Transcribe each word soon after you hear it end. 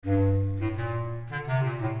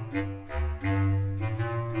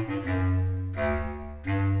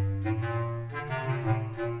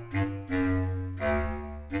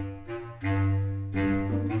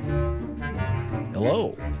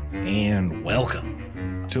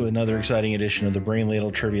Welcome to another exciting edition of the Brain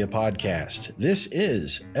Ladle Trivia Podcast. This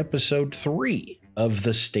is episode 3 of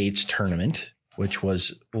the States Tournament, which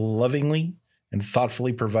was lovingly and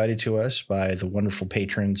thoughtfully provided to us by the wonderful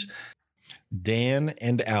patrons Dan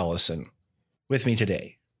and Allison. With me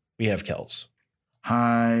today, we have Kels.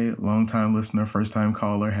 Hi, long-time listener, first-time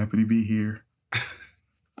caller. Happy to be here.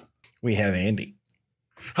 We have Andy.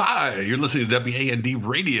 Hi, you're listening to WAND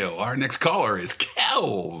Radio. Our next caller is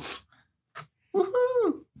Kels.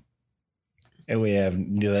 Woohoo! And we have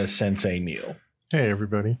Sensei Neil. Hey,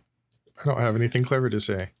 everybody. I don't have anything clever to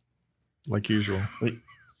say, like usual. Well,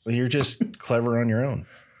 you're just clever on your own.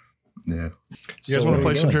 Yeah. You guys want to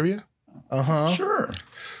play some trivia? Uh-huh. Sure.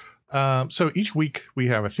 So each week we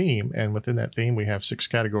have a theme, and within that theme we have 6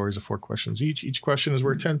 categories of 4 questions each. Each question is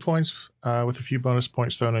worth 10 points with a few bonus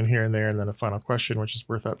points thrown in here and there, and then a final question, which is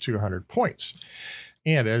worth up to 100 points.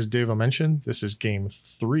 And as Davo mentioned, this is game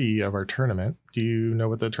 3 of our tournament. Do you know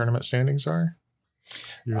what the tournament standings are?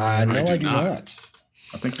 No, I do not.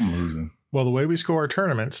 I think I'm losing. Well, the way we score our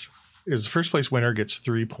tournaments is the first place winner gets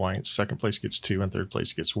 3 points, second place gets 2, and third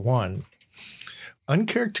place gets 1.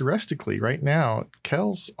 Uncharacteristically, right now,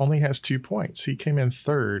 Kels only has 2 points. He came in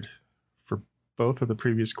third for both of the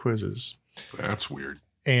previous quizzes. That's weird.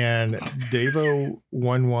 And Davo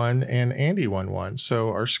won 1 and Andy won 1. So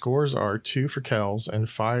our scores are 2 for Kels and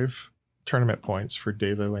 5 tournament points for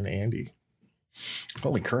Davo and Andy.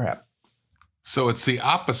 Holy crap. So it's the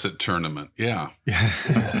opposite tournament. Yeah.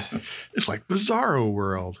 It's like Bizarro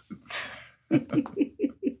World.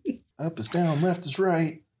 Up is down, left is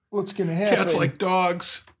right. What's going to happen? Cats like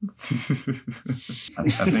dogs. I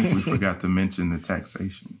think we forgot to mention the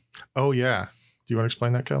taxation. Oh, yeah. Do you want to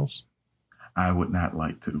explain that, Kels? I would not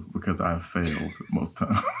like to because I've failed most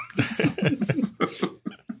times.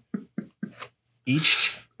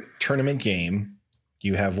 Each tournament game,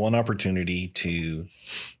 you have one opportunity to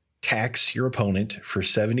tax your opponent for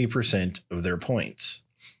 70% of their points.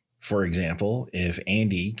 For example, if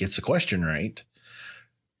Andy gets a question right,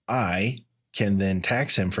 I can then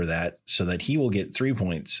tax him for that so that he will get 3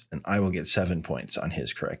 points and I will get 7 points on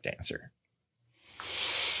his correct answer.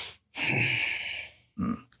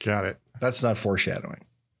 Got it. That's not foreshadowing.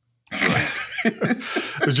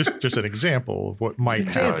 It was just an example of what might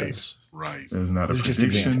happen. Right. There's not a There's just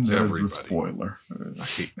prediction. examples. There's a Everybody. spoiler. I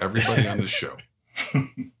hate everybody on the show.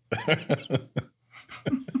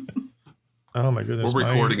 Oh, my goodness. We're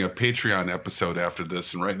recording a Patreon episode after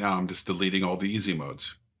this, and right now I'm just deleting all the easy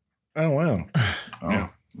modes. Oh, wow. Oh, Yeah.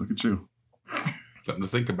 Look at you. Something to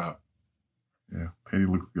think about. Yeah, Petty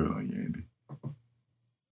looks good on you, Andy.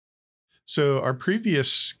 So our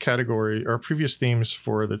previous category, our previous themes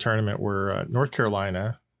for the tournament were North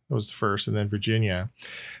Carolina was the first, and then Virginia.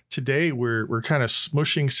 Today we're kind of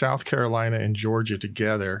smushing South Carolina and Georgia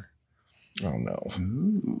together. Oh, no.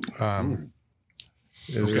 Ooh.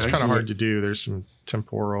 It's kind of hard to do. There's some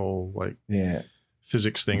temporal Yeah.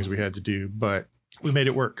 physics things we had to do, but we made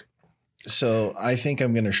it work. So I think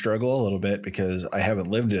I'm going to struggle a little bit because I haven't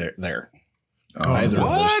lived there. Oh, Either of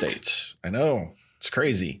what? those states. I know. It's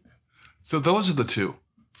crazy. So those are the two.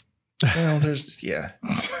 Well, there's, yeah.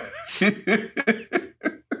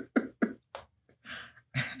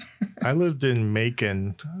 I lived in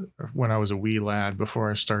Macon when I was a wee lad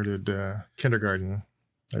before I started kindergarten.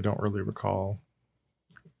 I don't really recall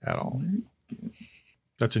at all.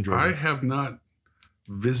 That's in Georgia. I have not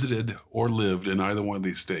visited or lived in either one of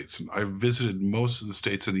these states. I've visited most of the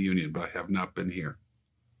states in the Union, but I have not been here.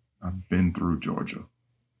 I've been through Georgia.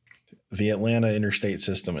 The Atlanta interstate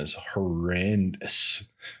system is horrendous.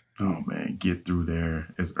 Oh, man, get through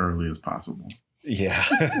there as early as possible. Yeah.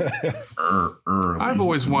 Early. I've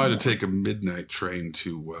always wanted to take a midnight train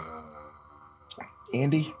to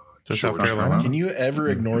Andy, To South South Carolina. can you ever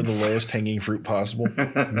ignore the lowest hanging fruit possible?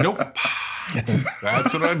 Nope.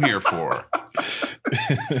 That's what I'm here for.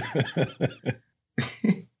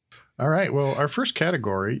 All right. Well, our first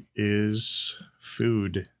category is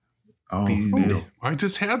food. Oh, Food. Neil. I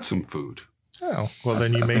just had some food. Oh, well,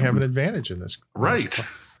 then you I may think have an we've- advantage in this. Right.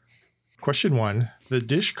 Question 1. The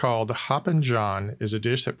dish called Hoppin' John is a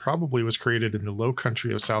dish that probably was created in the low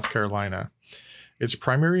country of South Carolina. Its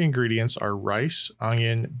primary ingredients are rice,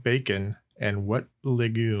 onion, bacon, and what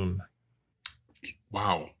legume?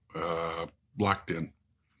 Wow. Locked in.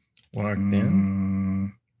 Locked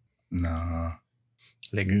in. Nah.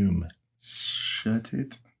 Legume. Shut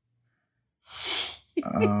it.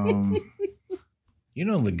 You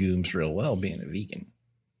know legumes real well, being a vegan.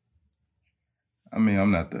 I mean, I'm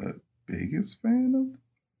not the biggest fan of them.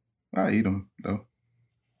 I eat them, though.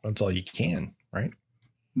 That's all you can, right?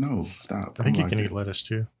 No, stop. I think I'm you like can that. eat lettuce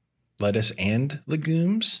too. Lettuce and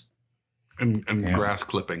legumes. And Yeah. grass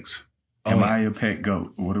clippings. Oh, Am I a pet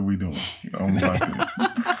goat? What are we doing? Oh my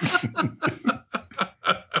goodness.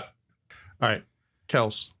 All right,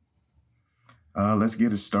 Kels, Let's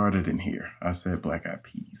get it started in here. I said black eyed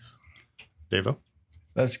peas. Devo,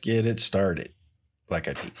 let's get it started. Black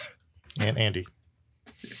Eyed Peas. and Andy.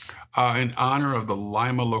 In honor of the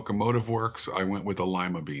Lima Locomotive Works, I went with a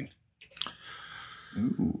lima bean.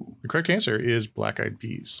 Ooh, The correct answer is black-eyed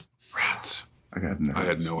peas. Rats. I got nervous. I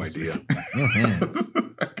had no idea.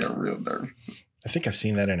 Mhm. I got real nervous. I think I've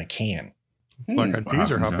seen that in a can. Black-eyed peas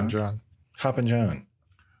or Hoppin' Hoppin' John? Hoppin' John.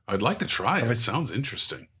 I'd like to try it. Have It sounds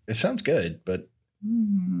interesting. It sounds good, but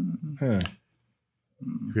Mm. huh.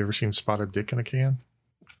 Have you ever seen Spotted Dick in a can?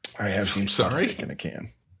 I have seen Sorry? Spotted Dick in a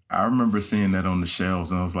can. I remember seeing that on the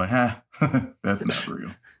shelves, and I was like, "Ha, that's not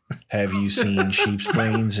real." Have you seen sheep's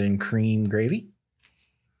brains and cream gravy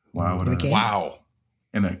Why would In a I? can? Wow.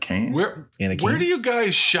 In a can? Where in a can? where do you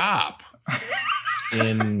guys shop?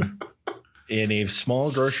 in a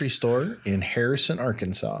small grocery store in Harrison,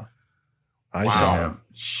 Arkansas. I Wow. I saw have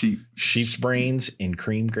sheep's brains in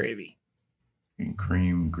cream gravy. and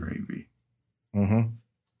cream gravy. Mm-hmm.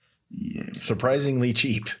 Yeah. Surprisingly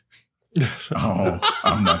cheap. Oh,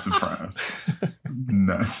 I'm not surprised.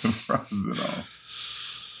 Not surprised at all.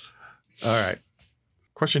 All right.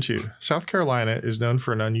 Question 2. South Carolina is known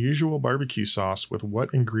for an unusual barbecue sauce with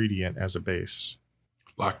what ingredient as a base?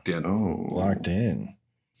 Locked in. Oh, Locked in.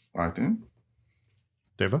 Locked in.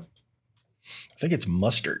 Deva? I think it's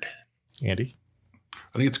mustard. Andy?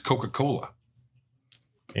 I think it's Coca-Cola.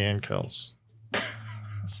 And Kels.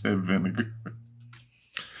 I said vinegar.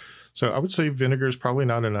 So I would say vinegar is probably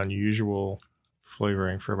not an unusual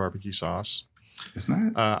flavoring for a barbecue sauce. It's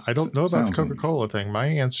not. I don't know about the Sounds Coca-Cola thing. My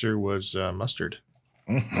answer was mustard.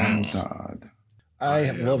 Oh Mhm. God. I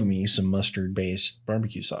Yeah. love me some mustard-based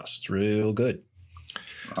barbecue sauce. It's real good.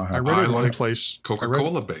 I read I in one like place.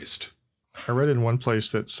 Coca-Cola based. I read in one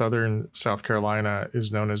place that southern South Carolina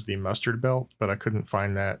is known as the mustard belt, but I couldn't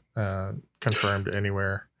find that confirmed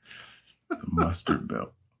anywhere. The mustard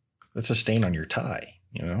belt. That's a stain on your tie,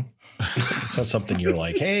 you know? It's not something you're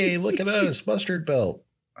like, hey, look at us, mustard belt.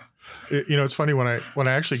 It's funny when I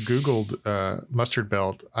actually Googled mustard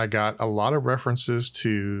belt, I got a lot of references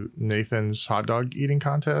to Nathan's hot dog eating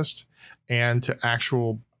contest and to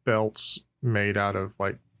actual belts made out of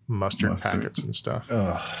like mustard. Packets and stuff.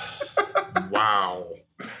 Ugh. Wow.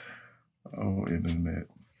 Oh, internet.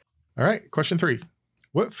 All right, question 3.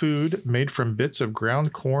 What food made from bits of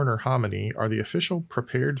ground corn or hominy are the official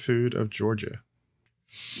prepared food of Georgia?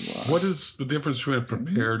 Wow. What is the difference between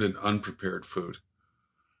prepared and unprepared food?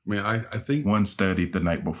 I mean, I think. One studied the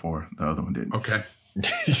night before, the other one didn't. Okay.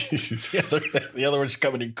 the other one's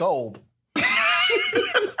coming in cold.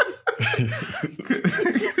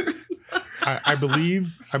 I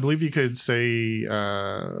believe you could say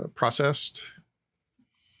processed.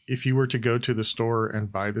 If you were to go to the store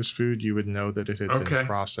and buy this food, you would know that it had Okay. been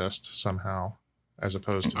processed somehow, as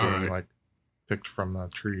opposed to All being right. like picked from a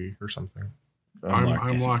tree or something.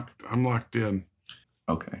 I'm locked in.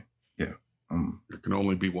 Okay. Yeah. There can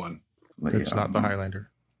only be one. It's not the Highlander.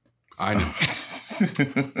 I know.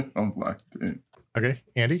 I'm locked in. Okay,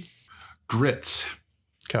 Andy, Grits.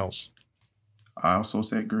 Kels, I also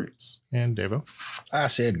said grits. and Devo. I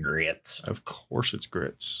said grits. Of course, it's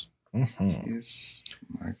grits. Mhm. Yes,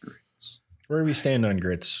 my grits. Where do we stand on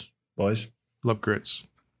grits, boys? Love grits.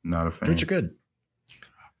 Not a fan. Grits are good.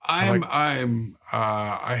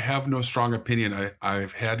 I have no strong opinion.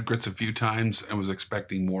 I've had grits a few times and was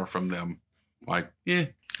expecting more from them. Like, yeah.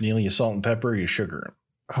 Neil, you salt and pepper, you sugar 'em.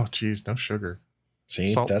 Oh, geez, no sugar. See,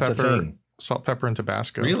 Salt, that's pepper. a thing. Salt, pepper, and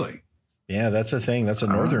Tabasco. Really? Yeah, that's a thing. That's a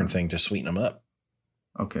northern thing to sweeten them up.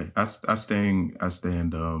 Okay, I stand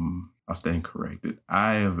corrected.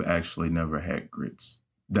 I have actually never had grits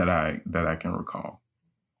that I can recall.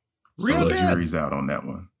 Really? So Not the bad. jury's out on that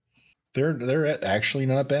one. They're actually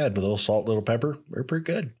not bad. With a little salt, little pepper, they're pretty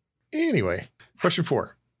good. Anyway, question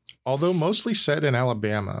 4. Although mostly set in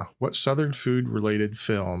Alabama, what Southern food-related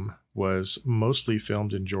film was mostly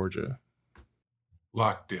filmed in Georgia?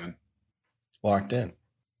 Locked in. Locked in.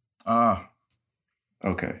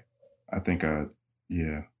 Okay. I think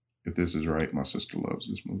if this is right, my sister loves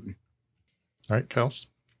this movie. All right, Kels,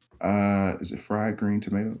 Is it fried green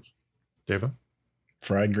tomatoes? Deva,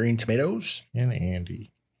 Fried green tomatoes. and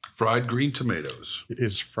Andy. Fried green tomatoes. It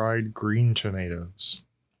is fried green tomatoes.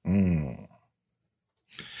 Mm.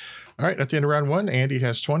 All right, at the end of round 1, Andy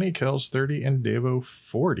has 20, Kels 30, and Devo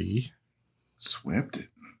 40. Swept it.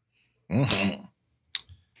 Mhm.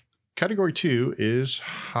 Category 2 is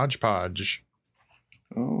hodgepodge.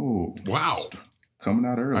 Oh. Wow. Coming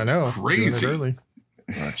out early. I know. Crazy. Doing it early.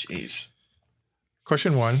 Oh, jeez.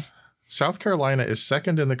 Question 1. South Carolina is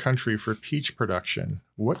second in the country for peach production.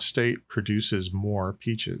 What state produces more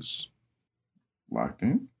peaches? Locked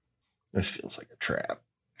in. This feels like a trap.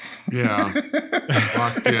 Yeah.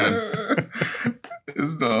 Locked in.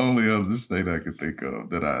 It's the only other state I could think of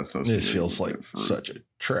that I associate. This feels with like that fruit. such a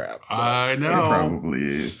trap. I It know. probably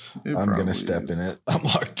is. I'm going to step in it. I'm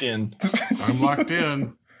locked in. I'm locked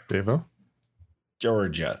in. Devo,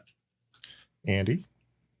 Georgia. Andy,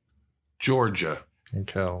 Georgia. and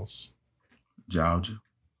Kels. Georgia.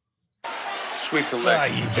 Sweep the Ah,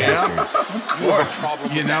 leg. you bastard. Of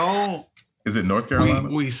course. You know, Is it North Carolina?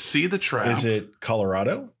 we see the trap. Is it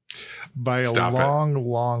Colorado? By Stop a it.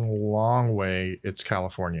 long way, it's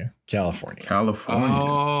California. California. California.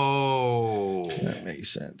 Oh. That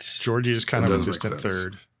makes sense. Georgia is kind That of a does make distant sense.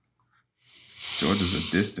 third. Georgia's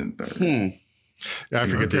a distant third. Yeah, I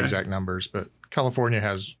forget the Okay. exact numbers, but California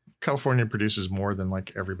produces more than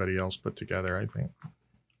like everybody else put together, I think.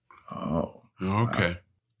 Oh. Okay.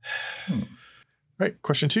 Right.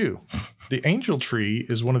 Question 2. The angel tree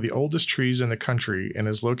is one of the oldest trees in the country and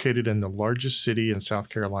is located in the largest city in South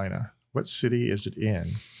Carolina. What city is it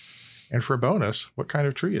in? And for a bonus, what kind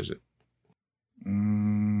of tree is it?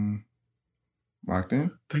 Locked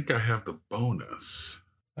in? I think I have the bonus.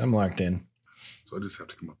 I'm locked in. So I just have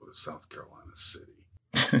to come up with a South Carolina city.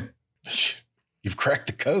 You've cracked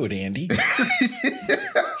the code, Andy.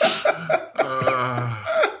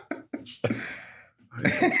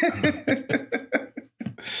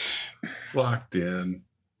 Locked in.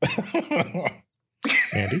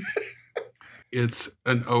 Andy? It's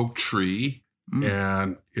an oak tree, Mm.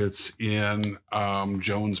 and it's in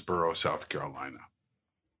Jonesboro, South Carolina.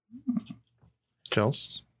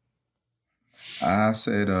 Kels? I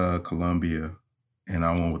said Columbia, and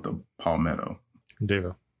I went with the palmetto.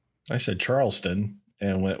 Devo? I said Charleston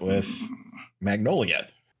and went with Magnolia.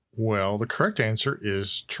 Well, the correct answer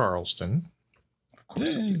is Charleston, Of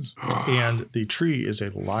course it is. and the tree is a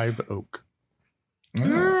live oak, Yeah.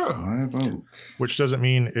 Live oak. which doesn't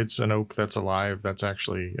mean it's an oak that's alive. That's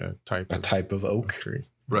actually a type A of type of oak. tree.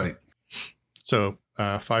 Right. So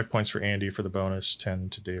 5 points for Andy for the bonus, 10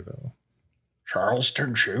 to Devo.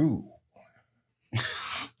 Charleston shoe.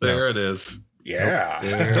 There it is. Yeah.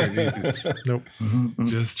 There it is. Nope.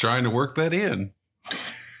 Just trying to work that in.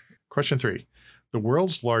 Question 3. The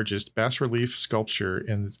world's largest bas-relief sculpture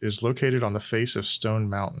is located on the face of Stone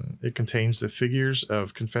Mountain. It contains the figures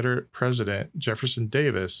of Confederate President Jefferson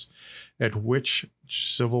Davis and which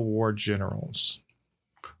Civil War generals?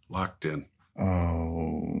 Locked in.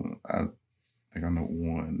 Oh, I think I know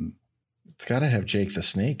one. It's got to have Jake the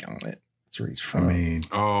Snake on it. That's where he's from. I mean,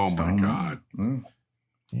 Oh Stone my God. Mountain.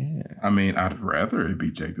 yeah. I mean, I'd rather it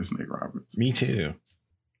be Jake the Snake Roberts. Me too.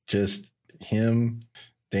 Just him,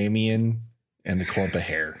 Damien, and the clump of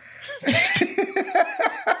hair.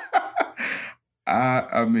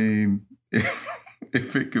 I mean,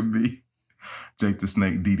 if it could be Jake the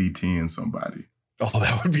Snake DDT and somebody, Oh,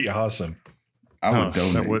 that would be awesome. I would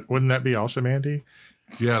donate. Wouldn't that be awesome, Andy?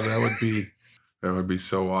 Yeah, that would be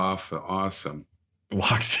so awesome.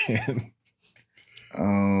 Locked in.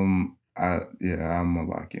 I'm gonna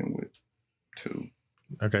lock in with 2.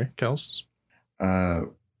 Okay, Kels,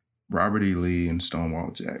 Robert E. Lee and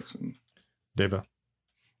Stonewall Jackson. Devo,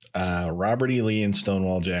 Robert E. Lee and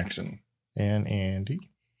Stonewall Jackson. and Andy.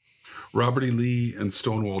 Robert E. Lee and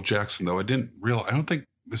Stonewall Jackson, though, I don't think,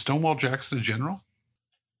 is Stonewall Jackson a general?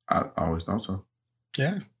 I always thought so.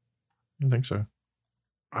 Yeah. I think so.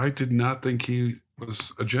 I did not think he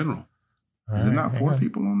was a general. Is it not 4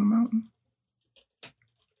 people on the mountain?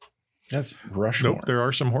 That's Rushmore. Nope, there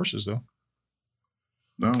are some horses, though.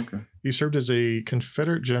 Oh, okay. He served as a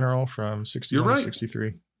Confederate general from 61 You're to right.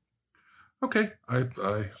 63. Okay. I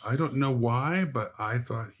don't know why, but I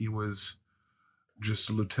thought he was just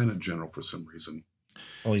a lieutenant general for some reason.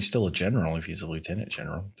 Well, he's still a general if he's a lieutenant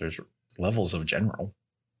general. There's levels of general.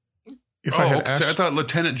 If I had okay. asked, I thought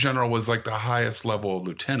lieutenant general was like the highest level of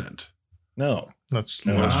lieutenant. No. that's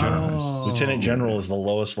No, that's it's general. Oh. Lieutenant general is the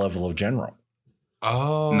lowest level of general.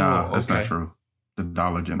 Oh, Nah, that's not okay. true. The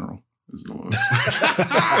Dollar General is the lowest.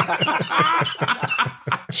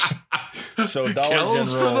 So Dollar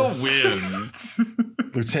Kells General, for the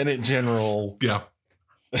win. Lieutenant General, Yeah.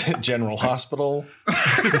 General Hospital.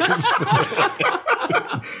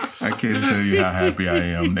 I can't tell you how happy I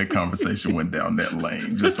am that conversation went down that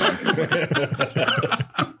lane. Just so I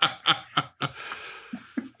can.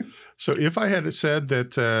 So if I had said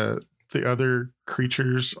that the other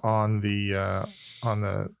creatures on the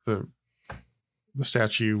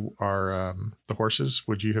statue are the horses,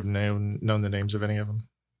 would you have known the names of any of them?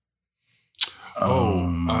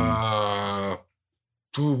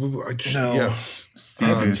 No. Yes.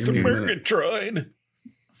 Seabiscuit, Murgatroyd.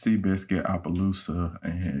 Seabiscuit, Appaloosa,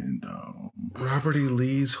 and Robert E.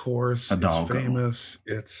 Lee's horse is Hidalgo. famous.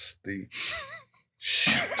 It's the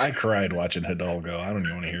I cried watching Hidalgo. I don't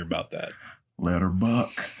even want to hear about that.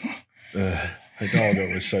 Letterbuck.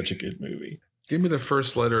 Hidalgo was such a good movie. Give me the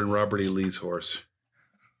first letter in Robert E. Lee's horse.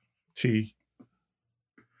 T.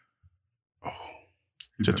 Oh,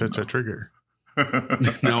 Trigger.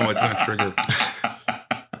 no, it's not Trigger.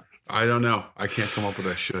 I don't know. I can't come up with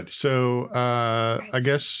that. Should. So I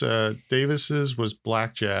guess Davis's was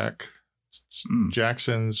Blackjack,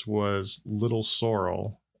 Jackson's was Little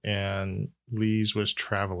Sorrel, and Lee's was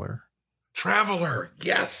Traveler. Traveler.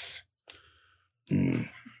 Yes. All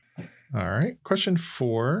right. Question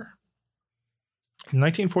 4. In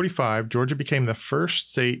 1945, Georgia became the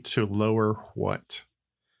first state to lower what?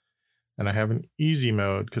 And I have an easy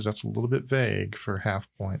mode because that's a little bit vague for half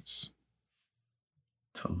points.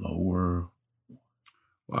 To lower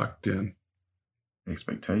Locked in.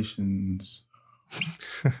 expectations.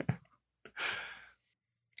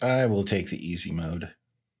 I will take the easy mode.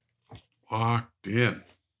 Locked in.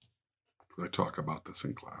 I talk about this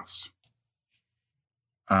in class.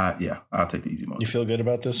 Yeah, I'll take the easy mode. You feel good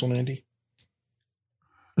about this one, Andy?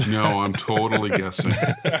 No, I'm totally guessing.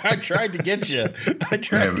 I tried to get you.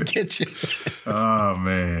 Oh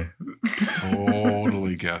man.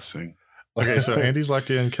 Totally guessing. Okay, so Andy's locked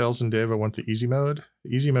in. Kels and Deva want the easy mode.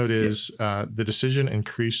 The easy mode is the decision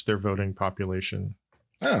increased their voting population.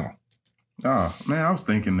 Oh, Oh man, I was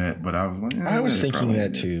thinking that, but I was like, I was thinking probably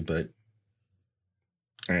that did. too, but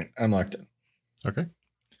all right, I'm locked in. Okay.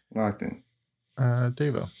 Locked in.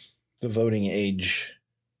 Deva, The voting age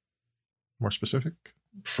more specific?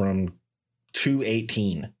 from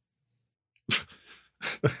 218.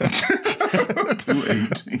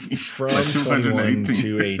 218. From Like 21 218.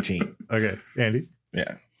 to 18. Okay, Andy.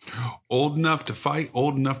 Yeah. Old enough to fight,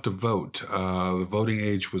 old enough to vote. The voting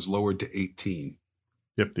age was lowered to 18.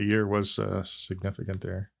 Yep, the year was significant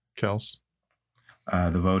there. Kels.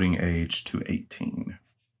 The voting age to 18.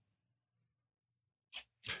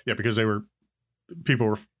 Yeah, because people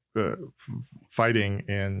were fighting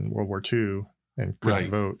in World War II and couldn't Right.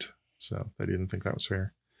 vote, so they didn't think that was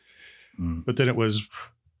fair. Mm. But then it was,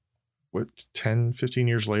 10, 15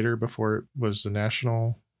 years later before it was the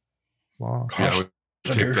national law? Yeah, it would take the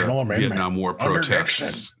Constitutional amendment. Vietnam War Under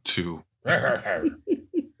protests to.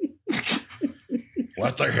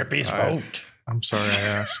 Let the hippies vote. I'm sorry I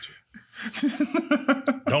asked.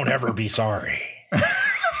 Don't ever be sorry.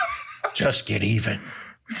 Just get even.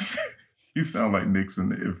 You sound like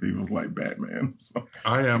Nixon if he was like Batman. So.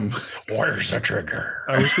 I am. Where's the trigger?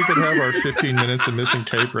 I wish we could have our 15 minutes of missing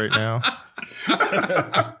tape right now.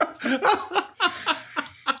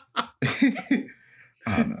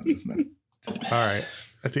 Oh, no, that's not. All right.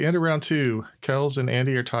 At the end of round 2, Kels and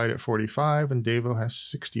Andy are tied at 45, and Davo has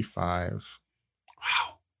 65.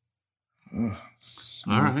 Wow. Ugh,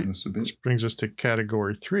 All right. That's a bit. Which brings us to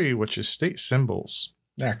category 3, which is state symbols.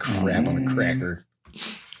 Ah, crap on a cracker.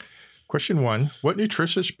 Question 1. What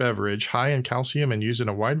nutritious beverage, high in calcium and used in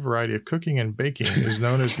a wide variety of cooking and baking, is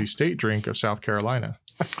known as the state drink of South Carolina?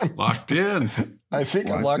 Locked in. I think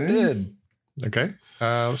I'm Locked locked in. Okay.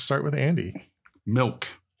 Let's start with Andy. Milk.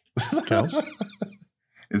 Kels?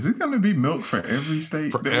 Is it going to be milk for every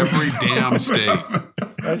state? For every damn state.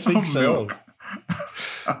 I think so. Milk.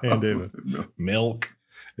 And I also David. said milk. Milk.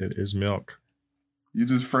 It is milk. You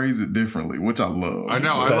just phrase it differently, which I love. I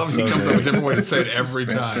know. I That's love he so comes up good. with a different way to say it This is every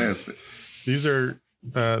time. Fantastic. These are,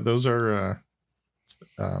 those are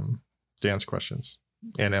Dan's questions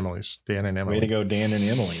and Emily's. Dan and Way Emily. to go, Dan and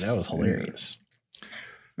Emily. That was hilarious.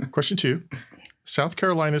 Question 2. South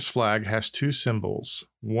Carolina's flag has 2 symbols.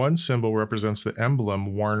 One symbol represents the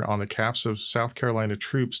emblem worn on the caps of South Carolina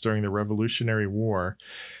troops during the Revolutionary War,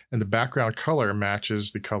 and the background color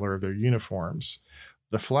matches the color of their uniforms.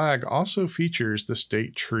 The flag also features the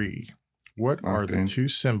state tree. What are the Okay. 2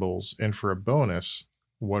 symbols? And for a bonus,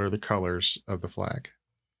 what are the colors of the flag?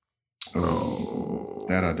 Oh,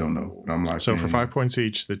 that I don't know. But I'm like, So for 5 points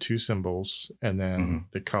each, the 2 symbols, and then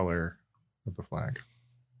Mhm. the color of the flag.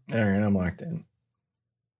 All right, I'm locked in.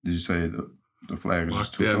 Did you say the flag is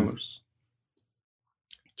just Locked 2 in. colors?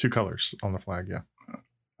 2 colors on the flag, yeah.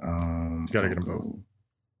 Gotta get 'em both.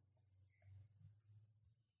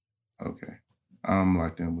 Okay. I'm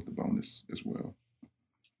locked in with the bonus as well.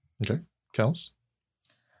 Kels?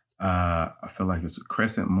 I feel like it's a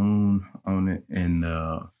crescent moon on it and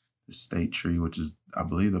the state tree, which is, I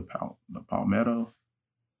believe, the palmetto.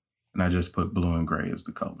 And I just put blue and gray as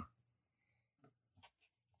the color.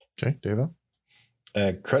 Okay, Davo?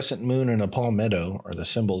 A crescent moon and a palmetto are the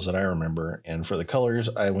symbols that I remember. And for the colors,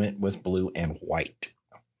 I went with blue and white.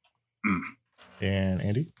 And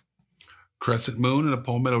Andy? Crescent moon and a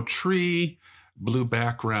palmetto tree, blue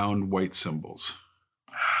background, white symbols.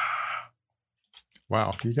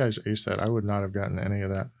 Wow, you guys aced that. I would not have gotten any of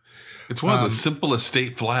that. It's one of the simplest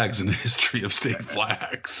state flags in the history of state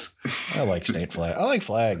flags. I like state flag. I like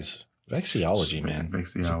flags. Vexillology, man.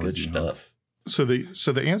 Vexillology, It's good stuff. So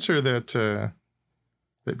the answer that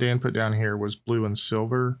Dan put down here was blue and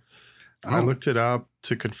silver. I Oh. looked it up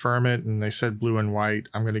to confirm it, and they said blue and white.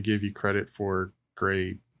 I'm going to give you credit for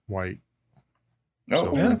gray, white.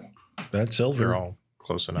 Oh, Yeah. That's silver. They're all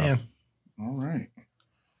close enough. Yeah. all right.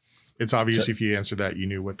 It's obvious if you answered that, you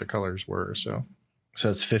knew what the colors were. So So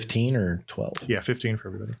it's 15 or 12? yeah, 15 for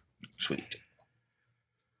everybody. Sweet.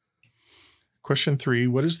 Question 3.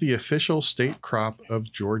 What is the official state crop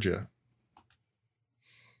of Georgia?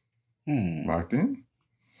 Locked in.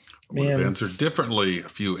 I would have Man. answered differently a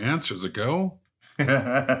few answers ago. Let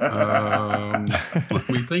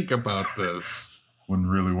me think about this. Wouldn't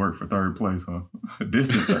really work for third place, huh?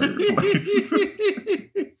 Distant third place.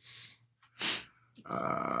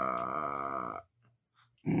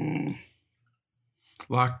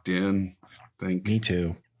 Locked in. I think. Me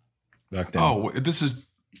too. Locked in. Oh, this is.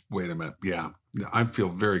 Wait a minute. Yeah, I feel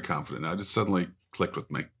very confident now. It just suddenly clicked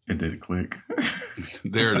with me. It did click.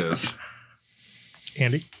 There it is.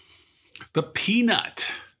 Andy? The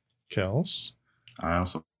peanut. Kels? I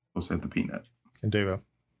also said the peanut. And Devo?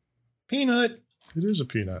 Peanut. It is a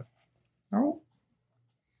peanut. Oh.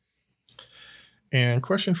 And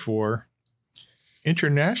question 4.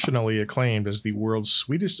 Internationally acclaimed as the world's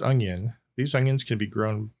sweetest onion, these onions can be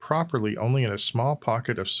grown properly only in a small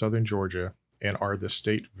pocket of southern Georgia and are the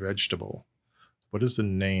state vegetable. What is the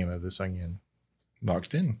name of this onion?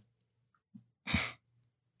 Locked in.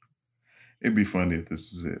 It'd be funny if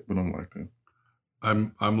this is it, but I'm locked in.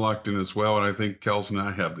 I'm locked in as well, and I think Kels and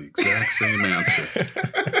I have the exact same answer.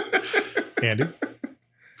 Andy?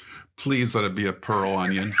 Please let it be a pearl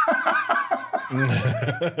onion.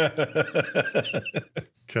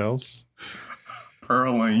 Kels?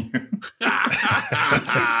 Pearl onion.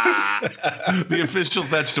 The official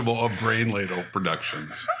vegetable of Brain Ladle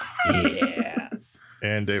Productions. Yeah.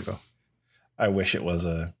 And Devo? I wish it was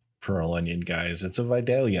a pearl onion, guys. It's a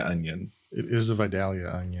Vidalia onion. It is a Vidalia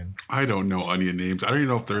onion. I don't know onion names. I don't even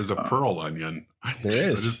know if there is a pearl onion. There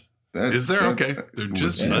is. Is there? Okay. They're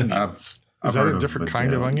just yeah, onions. Is that a different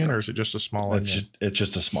kind of onion, or is it just a small It's onion? it's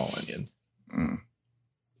just a small onion.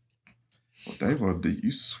 Well, Dave,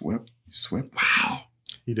 you swept. Wow.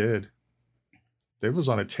 He did. Dave was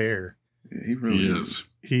on a tear. Yeah, he really He is. is.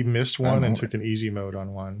 He missed one I'm and on took an easy mode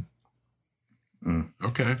on one.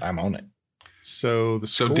 Okay. I'm on it. So the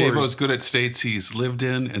So scores, Davo's good at states he's lived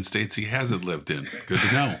in and states he hasn't lived in. Good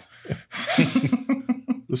to know.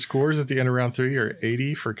 the scores at the end of round 3 are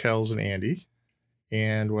 80 for Kels and Andy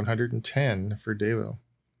and 110 for Devo,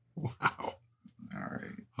 Wow. All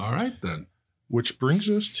right. All right, then. which brings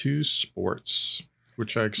us to sports,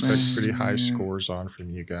 which I expect pretty high Man. scores on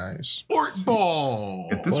from you guys. Sport ball.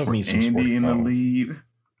 If this Love were me some Andy sports in the ball. lead,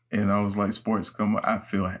 and I was like, sports come, I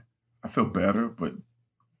feel better, but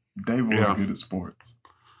Dave was Yeah. good at sports.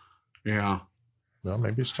 Yeah. Well,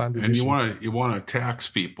 maybe it's time to And do you some. want to tax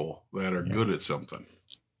people that are good at something.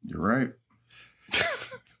 You're right.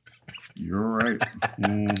 You're right.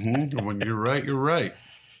 Mm-hmm. When you're right, you're right.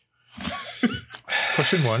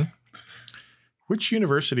 Question 1. Which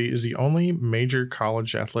university is the only major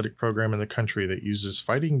college athletic program in the country that uses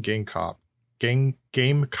fighting Gamecocks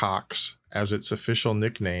as its official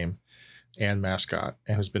nickname and mascot,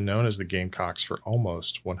 and has been known as the Gamecocks for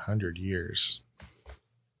almost 100 years?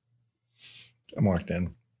 I'm locked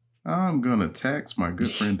in. I'm gonna tax my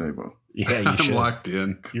good friend Davo. Yeah, you I'm should. locked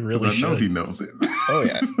in. You 'Cause really I know should. he knows it. Oh,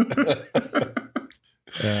 yeah.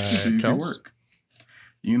 It's easy Kels? work.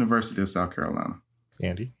 University of South Carolina.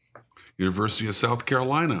 Andy University of South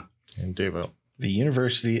Carolina. and Devo. The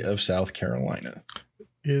University of South Carolina.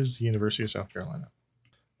 Is the University of South Carolina.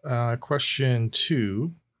 Question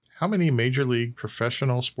 2. How many Major League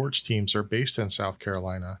professional sports teams are based in South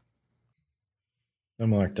Carolina?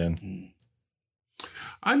 I'm locked in.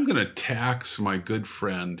 I'm going to tax my good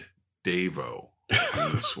friend Davo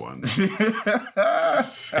on this one.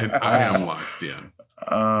 And I am locked in.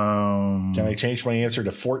 Can I change my answer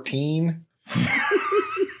to 14?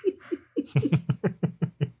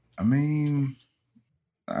 I mean,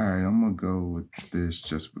 all right, I'm gonna go with this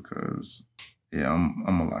just because. Yeah, I'm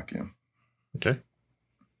gonna lock in. Okay.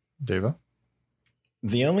 Devo?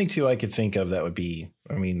 The only two I could think of that would be,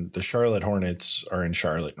 I mean, the Charlotte Hornets are in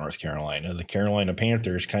Charlotte, North Carolina. The Carolina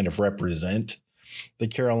Panthers kind of represent the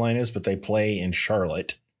Carolinas, but they play in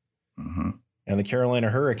Charlotte. Mm-hmm. And the Carolina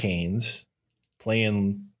Hurricanes play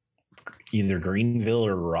in either Greenville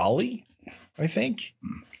or Raleigh, I think.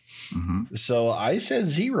 Mm-hmm. So I said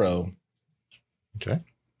 0. Okay.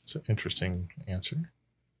 It's an interesting answer.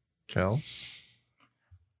 Kels?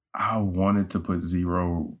 I wanted to put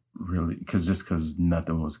 0 really because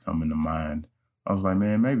nothing was coming to mind. I was like,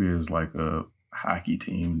 man, maybe it's like a hockey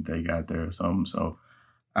team they got there or something. So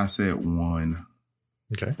I said 1.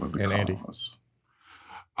 Okay. For the And Andy? cause.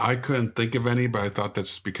 I couldn't think of any, but I thought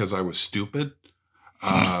that's because I was stupid.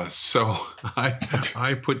 So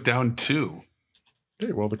I put down 2.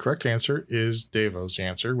 Okay, well, the correct answer is Davo's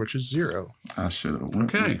answer, which is 0. I should have.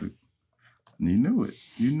 Okay. You knew it.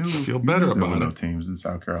 You knew. Feel you better knew there about were no it. teams in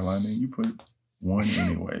South Carolina. And you put 1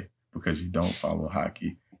 anyway because you don't follow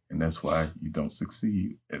hockey, and that's why you don't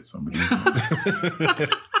succeed at some of these.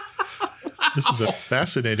 This is a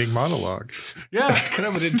fascinating monologue. Yeah, kind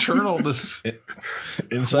of an internal.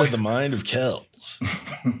 Inside the mind of Kels.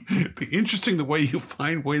 Interesting the way you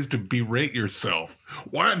find ways to berate yourself.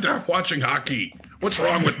 Why am I watching hockey? What's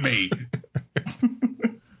wrong with me?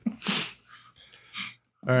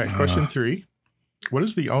 All right, question 3. What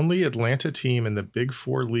is the only Atlanta team in the Big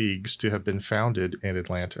Four leagues to have been founded in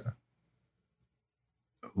Atlanta?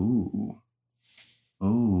 Ooh.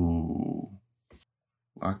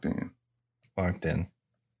 Locked in. Locked in.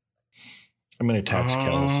 I'm going to text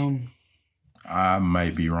Kels. I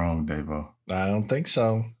might be wrong, Davo. I don't think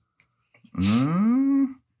so.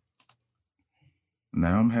 Now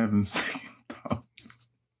I'm having second thoughts.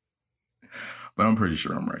 But I'm pretty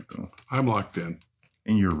sure I'm right, though. I'm locked in.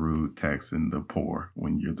 And you're rude taxing the poor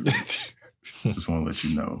when you're the rich. Just want to let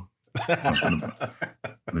you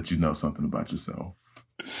know something about yourself.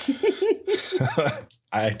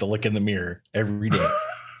 I have to look in the mirror every day.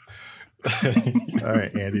 All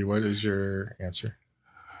right, Andy, what is your answer?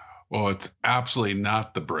 Well, it's absolutely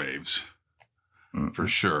not the Braves, for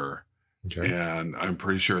sure. Okay. And I'm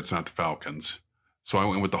pretty sure it's not the Falcons. So I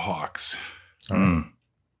went with the Hawks. Wow.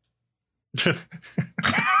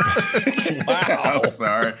 I'm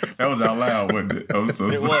sorry. That was out loud, wasn't it? I'm so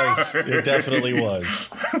sorry. Was. It definitely was.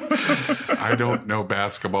 I don't know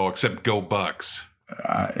basketball except Go Bucks.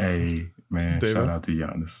 Hey, man, David? shout out to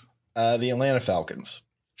Giannis. The Atlanta Falcons.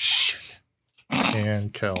 Shit.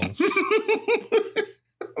 And Kels.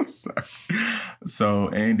 I'm sorry. So,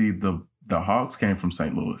 Andy, the Hawks came from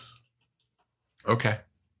St. Louis. Okay.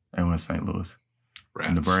 They went to St. Louis. Rats.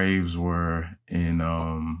 And the Braves were in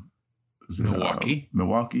Milwaukee.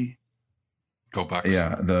 Milwaukee. Go Bucks.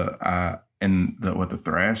 Yeah. The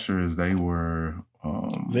Thrashers, they were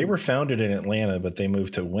founded in Atlanta, but they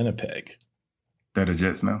moved to Winnipeg. They're the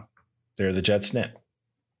Jets now? They're the Jets now.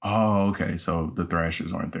 Oh, okay. So the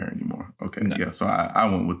Thrashers aren't there anymore. Okay. No. Yeah. So I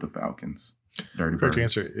went with the Falcons. Dirty Correct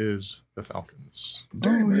Birds. answer is the Falcons.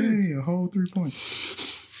 Oh, yeah. A whole 3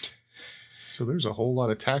 points. So there's a whole lot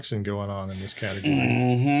of taxing going on in this category.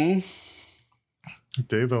 Mm-hmm.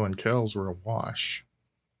 Davo and Kels were a wash.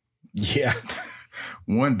 Yeah.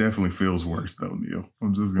 One definitely feels worse, though, Neil.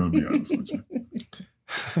 I'm just going to be honest with you.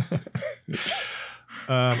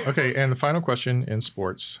 Okay, and the final question in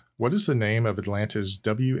sports. What is the name of Atlanta's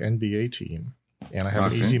WNBA team? And I have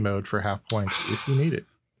Locked an in. easy mode for half points if you need it.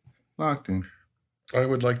 Locked in. I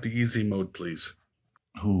would like the easy mode, please.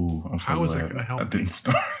 Ooh, I'm so How is glad that gonna help I didn't me?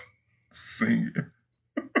 start singing.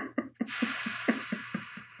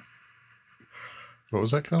 What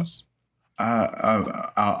was that, Kels?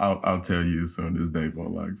 I'll tell you as soon as Dave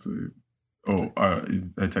likes it. Oh,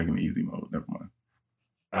 they're taking the easy mode. Never mind.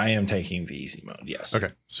 I am taking the easy mode. Yes.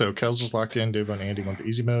 Okay, so Kels is locked in. Davo and Andy want the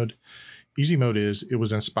easy mode. Easy mode is it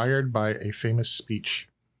was inspired by a famous speech.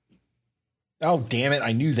 Oh, damn it.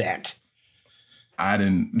 I knew that. I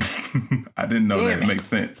didn't know Damn that. it. It makes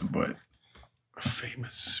sense, but A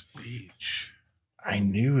famous speech. I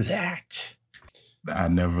knew that. I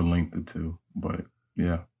never linked the two. But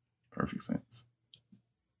yeah, perfect sense.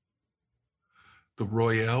 The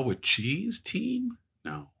Royale with cheese team?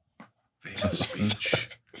 No. Famous speech.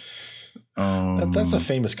 That's a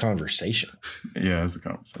famous conversation. Yeah, it's a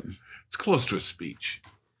conversation. It's close to a speech.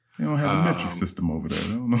 They don't have a metric system over there. They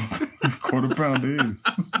don't know what the quarter pounder is.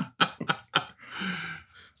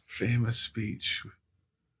 Famous speech.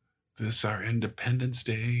 This our Independence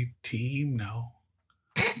Day team? No.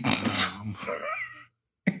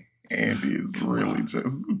 Andy is really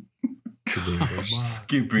just Come on.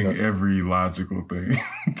 skipping every logical thing.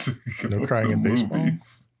 to No go crying to in baseball?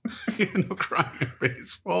 movies. No crying in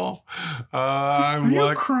baseball. I'm Are you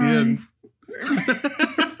locked crying? in.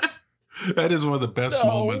 That is one of the best No.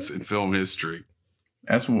 moments in film history.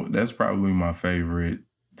 That's probably my favorite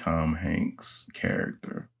Tom Hanks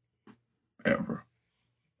character ever.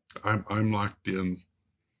 I'm locked in.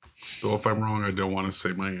 Though if I'm wrong, I don't want to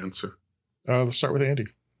say my answer. Let's start with Andy.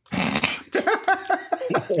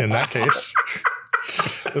 In that case,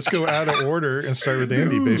 let's go out of order and start with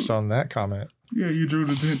Andy based on that comment. Yeah, you drew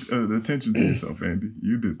the attention to yourself, Andy.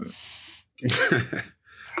 You did that.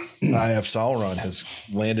 Eye of Sauron has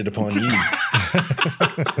landed upon you.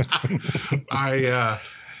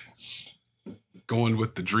 Going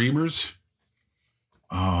with the Dreamers.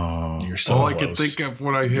 Oh, You're so All close. I could think of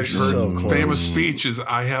when I heard so close. famous speech is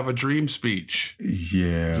 "I have a dream" speech.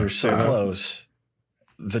 yeah. You're so close.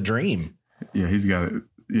 The Dream. Yeah, he's got it.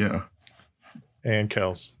 Yeah. And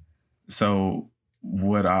Kels. So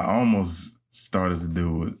what I almost started to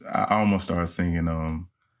do was I almost started singing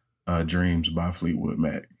Dreams by Fleetwood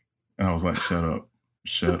Mac. And I was like, shut up.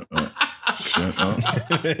 Shut up. Shut up.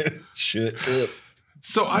 Shut up.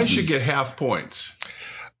 So I should get half points.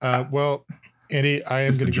 Well, Andy, I am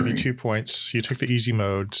It's going the to give you dream. 2 points. You took the easy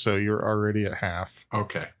mode, so you're already at half.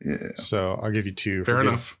 Okay, Yeah. So I'll give you 2. fair for being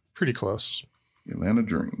enough. Pretty close. Atlanta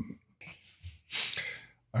Dream.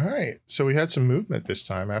 All right. So we had some movement this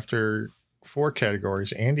time. After 4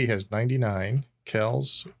 categories, Andy has 99,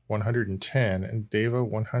 Kels 110, and Deva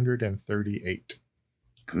 138.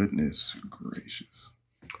 Goodness gracious.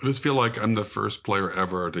 I just feel like I'm the first player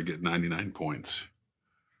ever to get 99 points.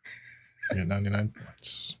 Yeah, 99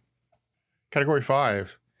 points. Category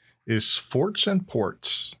 5 is forts and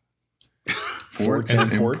ports. Forts and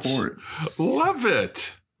and ports. ports. Love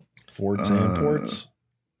it. Forts and ports.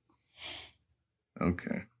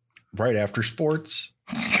 Okay. Right after sports.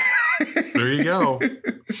 There you go.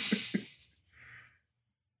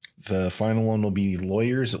 The final one will be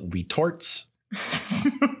lawyers. It will be torts.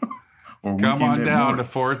 Or Come Weekend on at down to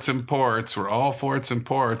Mort's. Forts and Ports, where all Forts and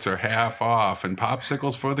Ports are half off and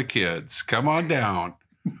popsicles for the kids. Come on down.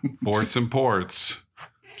 Forts and Ports.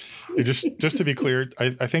 Just to be clear,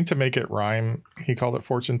 I think to make it rhyme, he called it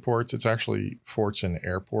forts and ports. It's actually forts and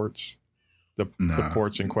airports. The Nah.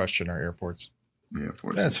 ports in question are airports. Yeah,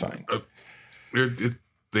 Forts That's and fine. Ports.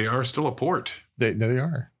 They are still a port. They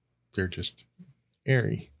are. They're just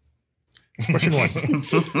airy. Question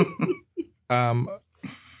 1.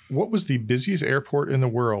 What was the busiest airport in the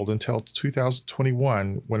world until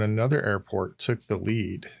 2021 when another airport took the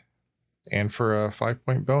lead? And for a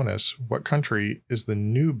 5-point bonus, what country is the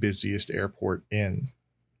new busiest airport in?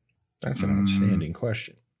 That's an outstanding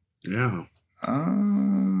question. Yeah.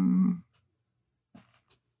 I'm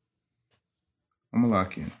gonna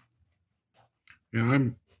lock in. Yeah,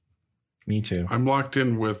 Me too. I'm locked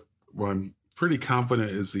in with what I'm pretty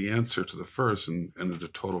confident is the answer to the first and a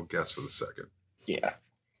total guess for the second. Yeah.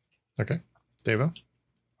 Okay. Deva?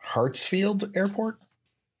 Hartsfield Airport?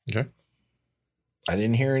 Okay. I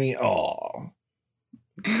didn't hear any. Oh.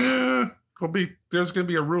 Yeah, there's going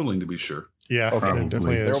to be a ruling to be sure. Yeah, Okay. there definitely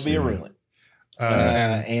Probably. is. There'll be a yeah. ruling.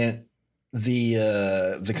 Uh, And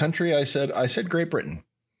the country I said Great Britain.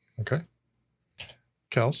 okay.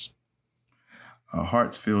 Kels?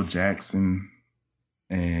 Hartsfield Jackson,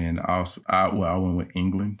 and also I went with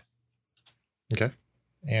England. Okay.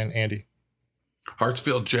 And Andy?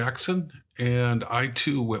 Hartsfield Jackson, and I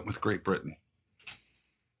too went with Great Britain.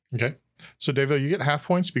 Okay. So, Deva, you get half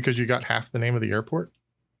points because you got half the name of the airport,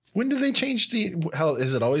 When did they change how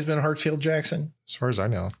has it always been Hartsfield Jackson? as far as I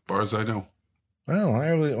know. As far as I know. Well, I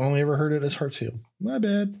only ever heard it as Hartsfield. My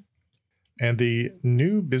bad. And the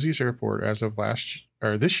new busiest airport as of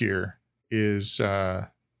this year is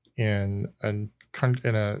in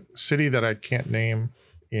a city that I can't name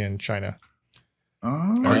in China.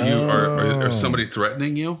 Oh, Are somebody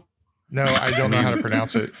threatening you? No, I don't know how to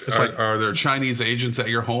pronounce it. It's like Are there Chinese agents at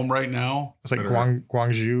your home right now? it's like that are-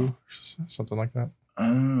 Guangzhou, something like that.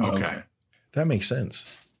 Okay. okay. That makes sense.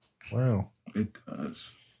 Wow. It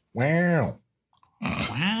does. Wow.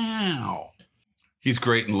 Wow. He's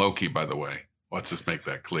great in Loki, by the way. Let's just make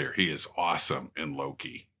that clear. He is awesome in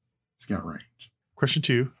Loki. It's got range. Question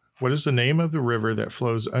 2. What is the name of the river that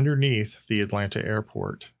flows underneath the Atlanta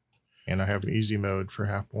airport? And I have an easy mode for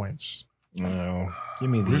half points. No. Give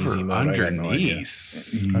me the River easy mode. I got no idea.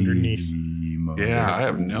 underneath. Underneath. Easy mode. Yeah, I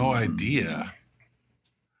have no idea.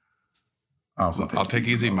 I'll take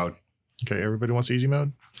easy mode. Okay, everybody wants easy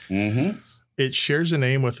mode? Mm-hmm. It shares a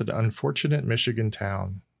name with an unfortunate Michigan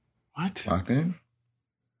town. What? Locked in.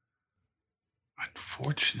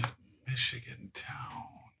 Unfortunate Michigan town.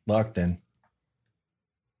 Locked in.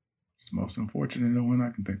 It's the most unfortunate one I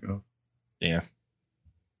can think of. Yeah.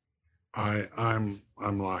 I'm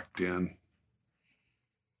locked in.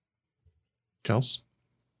 Kels?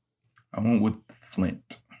 I went with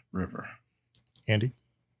Flint River. Andy?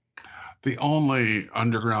 The only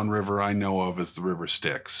underground river I know of is the River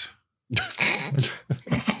Styx.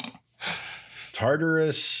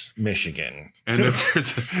 Tartarus, Michigan. And if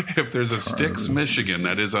there's a Styx, Tartarus, Michigan,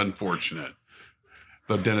 that is unfortunate.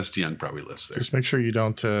 Though Dennis DeYoung probably lives there. Just make sure you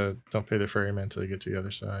don't pay the ferryman until you get to the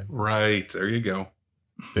other side. Right. There you go.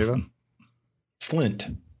 Deva? Flint.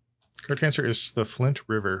 Correct answer is the Flint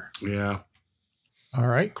River. Yeah. All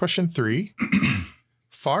right. Question 3.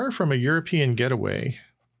 Far from a European getaway,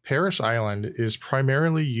 Paris Island is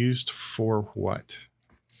primarily used for what?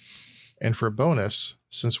 And for a bonus,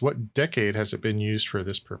 since what decade has it been used for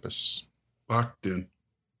this purpose? Locked in.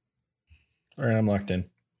 All right, I'm locked in.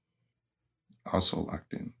 Also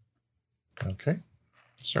locked in. Okay.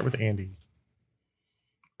 Start with Andy.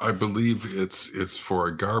 I believe it's for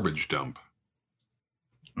a garbage dump.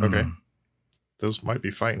 Okay. Mm. Those might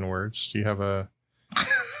be fighting words. Do you have a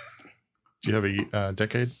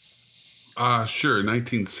decade? Sure.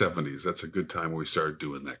 1970s. That's a good time when we started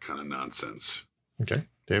doing that kind of nonsense. Okay.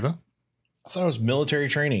 Deva? I thought it was military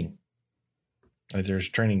training. Like there's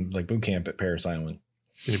training, like boot camp at Paris Island.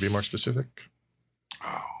 Can you be more specific?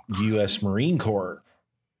 Oh. U.S. Marine Corps.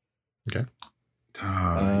 Okay.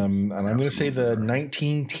 And I'm going to say the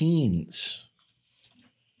 19 teens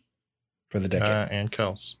for the decade. And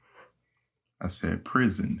Kels. I said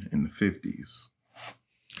prison in the 50s.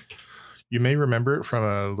 You may remember it from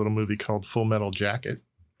a little movie called Full Metal Jacket.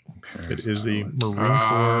 Paris It is the Island. Marine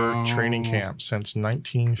Corps Oh. training camp since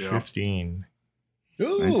 1915.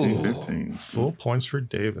 Ooh. 1915. Full points for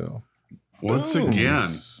Devo. Once Boom. again,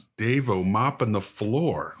 Davo mopping the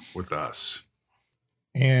floor with us.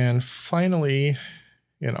 And finally,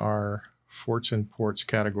 in our forts and ports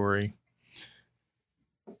category,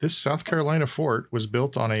 this South Carolina fort was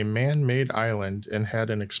built on a man-made island and had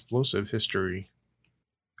an explosive history.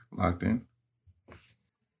 Locked in.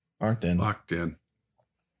 Locked in. Locked in.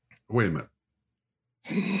 Wait a minute.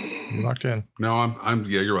 You locked in. No, I'm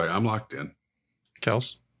yeah, you're right. I'm locked in.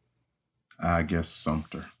 Kels, I guess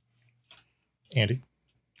Sumter. Andy,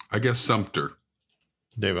 I guess Sumter.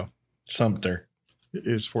 Devo. Sumter. It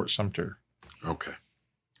is Fort Sumter. Okay.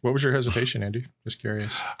 What was your hesitation, Andy? Just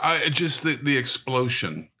curious. I just the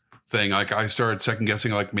explosion thing. Like I started second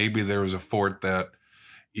guessing, like maybe there was a fort that,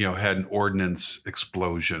 had an ordnance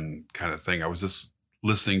explosion kind of thing. I was just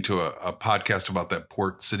listening to a podcast about that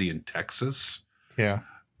port city in Texas Yeah.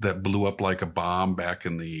 that blew up like a bomb back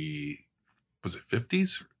in the, was it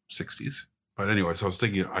 50s or 60s? But anyway, so I was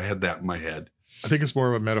thinking, I had that in my head. I think it's more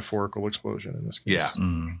of a metaphorical explosion in this case. Yeah.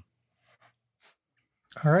 Mm.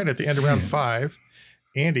 All right. At the end of round 5,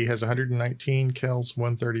 Andy has 119, Kels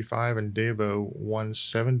 135, and Devo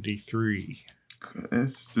 173.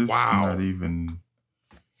 It's just Wow. not even,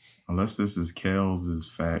 unless this is Kels'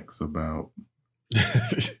 facts about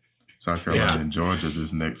South Carolina Yeah. and Georgia,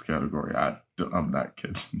 this next category, I'm not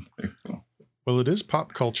catching that one. Well, it is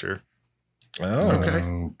pop culture. Oh, Okay.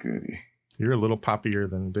 Oh, goody. You're a little poppier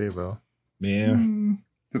than Devo. yeah.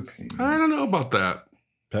 Depends. I don't know about that.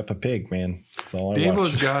 Peppa Pig, man. That's all I Davo's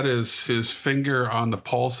watched. got his finger on the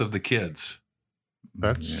pulse of the kids.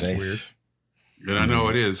 That's Yeah. weird. And I know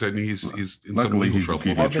it is. And he's in some Luckily, legal he's a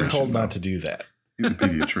trouble. I've been pediatrician. told though. not to do that. He's a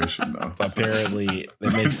pediatrician, though. so- Apparently,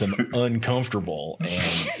 it makes them uncomfortable and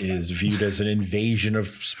is viewed as an invasion of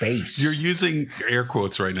space. You're using air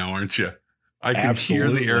quotes right now, aren't you? I can hear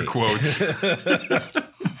the air quotes.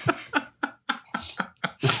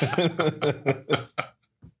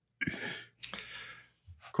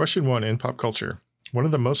 Question 1 in pop culture. One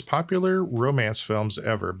of the most popular romance films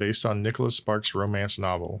ever, based on Nicholas Sparks' romance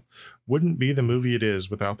novel, wouldn't be the movie it is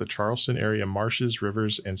without the Charleston area marshes,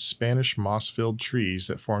 rivers, and Spanish moss-filled trees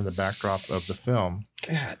that form the backdrop of the film.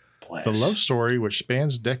 God bless. The love story, which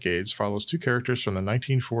spans decades, follows two characters from the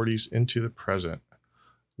 1940s into the present.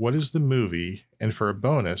 What is the movie? And for a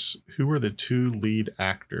bonus, who were the two lead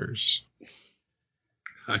actors?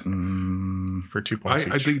 For 2 points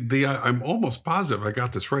I each. think I'm almost positive I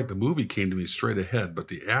got this right. The movie came to me straight ahead, but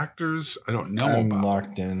the actors I don't know I'm about.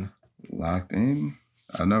 locked in. Locked in.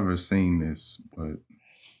 I've never seen this, but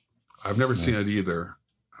I've never seen it That's- either.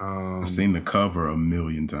 I've seen the cover a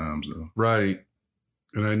million times, though. Right,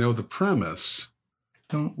 and I know the premise.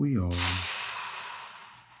 Don't we all?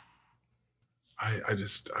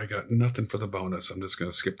 I got nothing for the bonus. I'm just going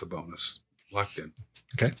to skip the bonus. Locked in.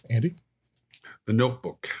 Okay, Andy, The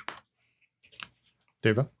Notebook.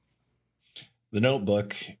 Deva, The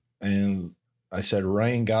Notebook, and I said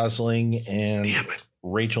Ryan Gosling and Damn it.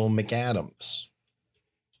 Rachel McAdams.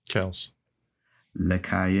 Kels. Le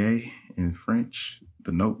Cahier in French,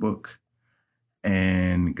 The Notebook,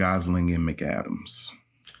 and Gosling and McAdams.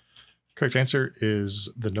 Correct answer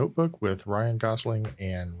is The Notebook with Ryan Gosling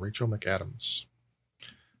and Rachel McAdams.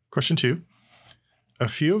 Question 2. A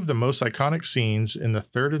few of the most iconic scenes in the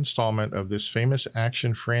third installment of this famous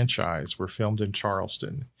action franchise were filmed in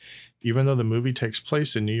Charleston. Even though the movie takes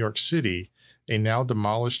place in New York City, a now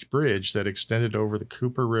demolished bridge that extended over the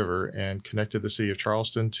Cooper River and connected the city of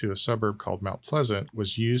Charleston to a suburb called Mount Pleasant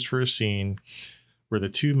was used for a scene where the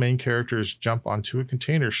two main characters jump onto a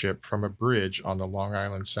container ship from a bridge on the Long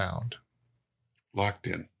Island Sound. Locked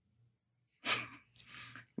in.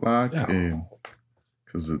 Locked in.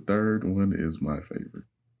 Because the third one is my favorite.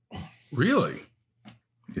 Really?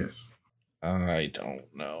 Yes. I don't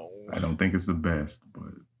know. I don't think it's the best, but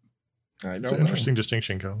It's an interesting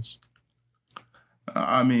distinction, Kels.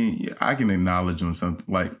 I mean, I can acknowledge when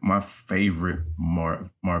something like my favorite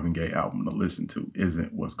Marvin Gaye album to listen to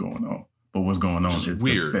isn't What's Going On, but What's Going On is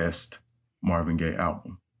weird. the best Marvin Gaye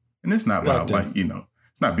album. And it's not by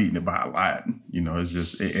it's not beating it by a lot. It's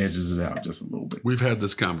just, it edges it out just a little bit. We've had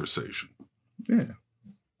this conversation. Yeah.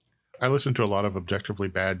 I listen to a lot of objectively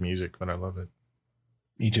bad music, but I love it.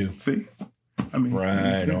 Me too. See? I mean,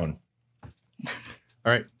 Right on. All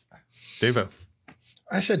right. Devo.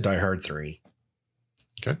 I said Die Hard 3.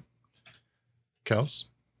 Okay. Kels.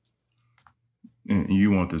 And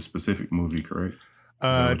you want the specific movie, correct?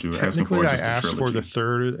 that what you were asking for, Technically, just I a asked for trilogy? the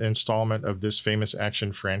third installment of this famous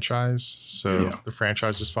action franchise. So Yeah. the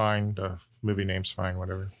franchise is fine. The movie name's fine,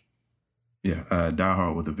 whatever. Yeah, Die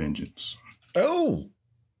Hard with a Vengeance. Oh,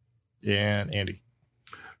 And Andy.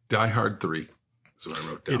 Die Hard 3 is what I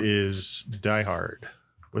wrote down. It is Die Hard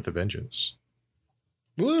with a Vengeance.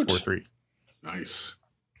 woot. Or 3. Nice.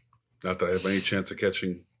 Not that I have any chance of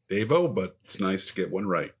catching Davo, but it's nice to get one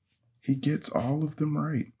right. He gets all of them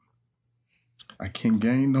right. I can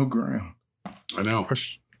gain no ground. I know.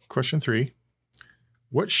 Question 3.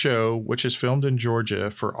 What show, which is filmed in Georgia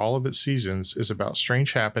for all of its seasons, is about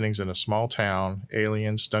strange happenings in a small town,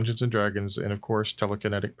 aliens, Dungeons and Dragons, and of course,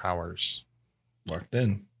 telekinetic powers? Locked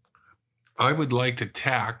in. I would like to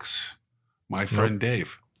tax my friend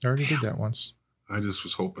Dave. I already did that once. I just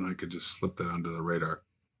was hoping I could just slip that under the radar.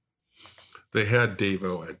 They had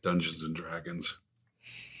Davo at Dungeons and Dragons.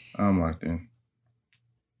 I'm locked in.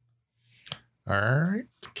 All right,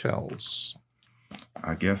 Kels.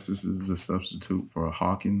 I guess this is the substitute for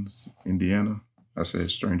Hawkins, Indiana. I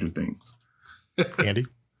said Stranger Things. Andy.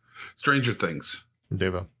 Stranger Things. And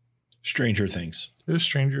Devo. Stranger Things. It is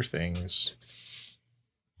Stranger Things.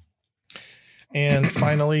 And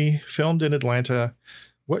finally, filmed in Atlanta,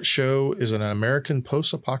 what show is an American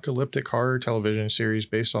post-apocalyptic horror television series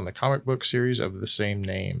based on the comic book series of the same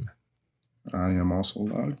name? I am also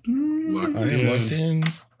locked in. Locked I am in. locked in.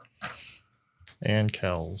 And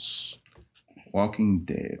Kels. Walking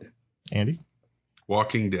Dead. Andy.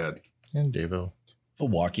 Walking Dead. And Devo. The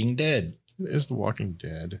Walking Dead. It is The Walking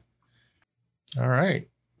Dead. All right.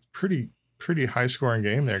 Pretty high scoring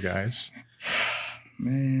game there, guys.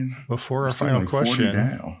 Man. Before our I'm still final like 40 question,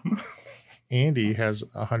 down. Andy has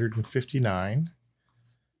 159,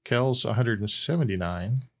 Kels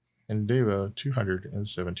 179, and Devo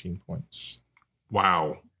 217 points.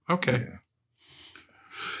 Wow. Okay.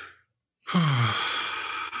 Yeah.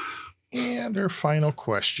 And our final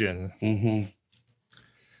question. Mm-hmm.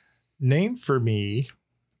 Name for me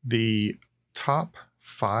the top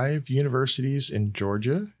 5 universities in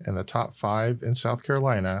Georgia and the top 5 in South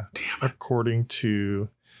Carolina, according to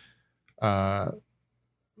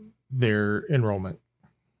their enrollment.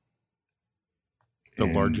 The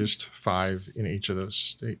And, largest 5 in each of those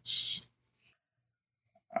states.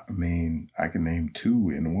 I mean, I can name 2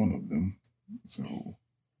 in one of them. So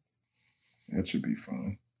that should be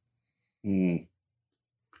fun. I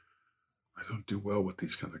don't do well with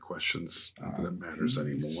these kind of questions. Not that it matters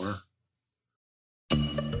anymore.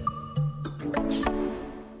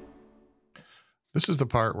 This is the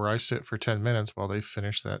part where I sit for 10 minutes while they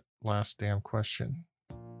finish that last damn question.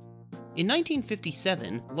 In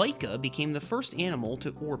 1957, Laika became the first animal to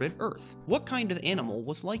orbit Earth. What kind of animal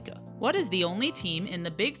was Laika? What is the only team in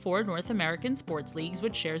the Big Four North American sports leagues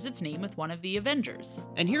which shares its name with one of the Avengers?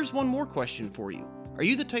 And here's one more question for you. Are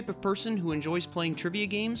you the type of person who enjoys playing trivia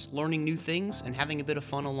games, learning new things, and having a bit of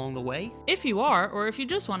fun along the way? If you are, or if you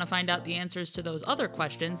just want to find out the answers to those other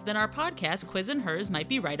questions, then our podcast, Quiz and Hers, might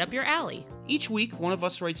be right up your alley. Each week, one of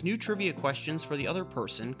us writes new trivia questions for the other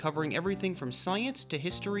person, covering everything from science to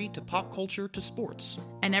history to pop culture to sports.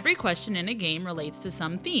 And every question in a game relates to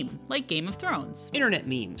some theme, like Game of Thrones, Internet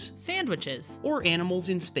memes, sandwiches. or animals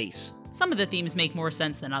in space. Some of the themes make more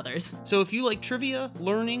sense than others. So if you like trivia,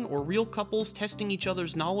 learning, or real couples testing each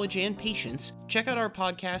other's knowledge and patience, check out our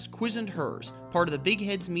podcast, Quiz and Hers, part of the Big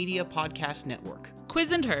Heads Media Podcast Network.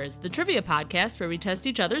 Quiz and Hers, the trivia podcast where we test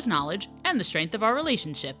each other's knowledge and the strength of our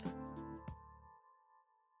relationship.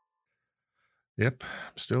 Yep,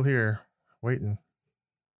 I'm still here, waiting.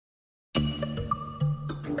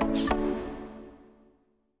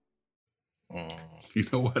 You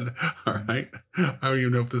know what? All right. I don't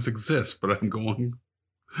even know if this exists, but I'm going.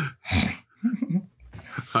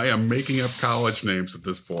 I am making up college names at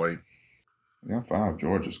this point. I got 5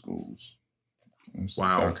 Georgia schools. It's the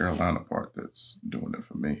South Carolina part that's doing it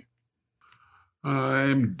for me.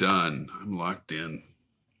 I'm done. I'm locked in.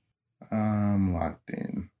 I'm locked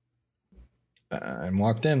in. I'm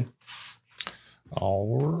locked in.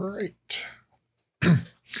 All right.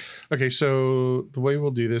 Okay, so the way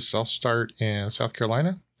we'll do this, I'll start in South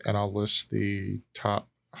Carolina, and I'll list the top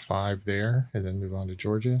 5 there, and then move on to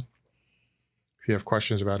Georgia. If you have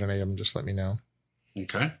questions about any of them, just let me know.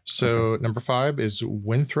 Okay. So number 5 is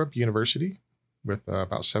Winthrop University with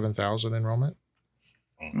about 7,000 enrollment.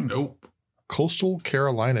 Nope. Coastal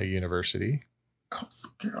Carolina University.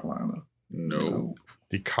 Coastal Carolina. Nope.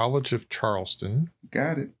 The College of Charleston.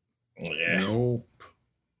 Got it. Yeah. Nope.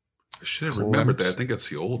 I should have remembered that. I Clemson. think that's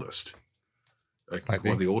the oldest. Like Might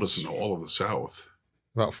one of be. the oldest in all of the South.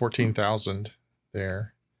 About 14,000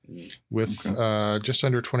 there. With Okay. just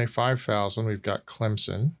under 25,000, we've got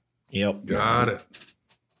Clemson. Yep. Got it.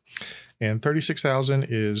 And 36,000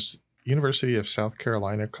 is University of South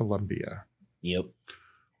Carolina, Columbia. Yep.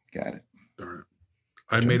 Got it. Darn it.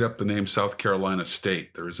 I made up the name South Carolina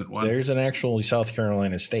State. There isn't one, There's an actual South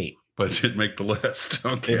Carolina state. but it didn't make the list.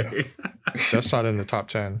 Okay. That's not in the top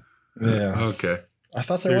 10. Yeah. Okay. I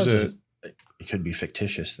thought there There's was it could be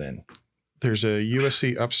fictitious then. There's a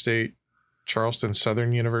USC Upstate, Charleston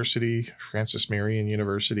Southern University, Francis Marion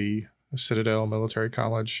University, Citadel Military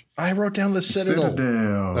College. I wrote down the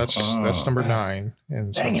Citadel. That's number 9 in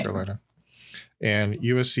Dang South it. Carolina. And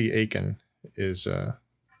USC Aiken is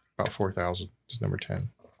about 4,000. Is number 10.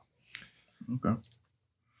 Okay.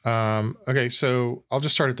 Okay, so I'll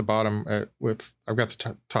just start at the bottom I've got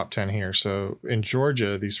the top 10 here. So in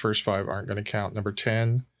Georgia, these first 5 aren't going to count. Number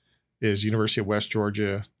 10 is University of West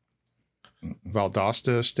Georgia,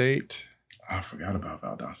 Valdosta State, I forgot about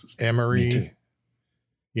Valdosta State. Me too. Emory,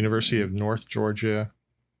 University of North Georgia,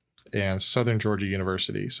 and Southern Georgia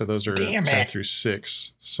University. So those are Damn 10 it. through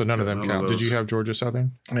 6. So none of them None of count. Did those. you have Georgia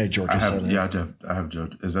Southern? I had Georgia I have, Southern. yeah, I have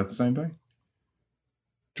Georgia. Is that the same thing?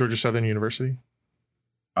 Georgia Southern University?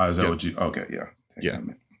 Is that Yeah. what you? Okay, yeah. Yeah.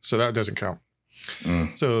 So that doesn't count.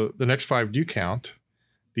 Mm. So the next 5 do count.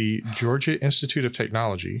 The Georgia Institute of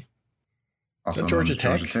Technology, Also Georgia known as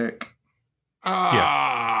Tech? Georgia Tech.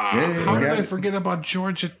 Ah, Yeah, how got did I it. forget about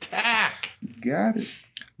Georgia Tech? Got it.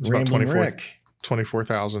 it's about Rambling 24 Wreck.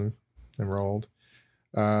 24,000 enrolled.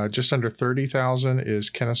 Just under 30,000 is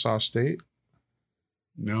Kennesaw State.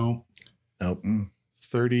 No. Nope.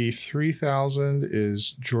 33,000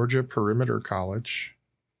 is Georgia Perimeter College.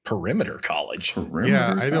 Perimeter College. Perimeter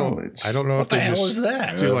I College. don't know What if the they hell just is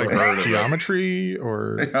that? do Yeah, like never heard of it. geometry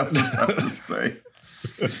or I was about to say.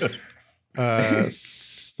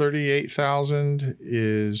 38,000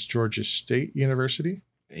 is Georgia State University.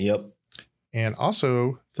 Yep. And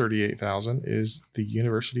also 38,000 is the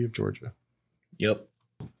University of Georgia. Yep.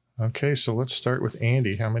 Okay, so let's start with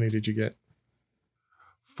Andy. How many did you get?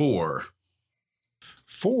 4.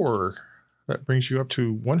 4. That brings you up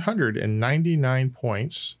to 199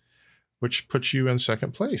 points, which puts you in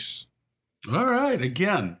second place All right.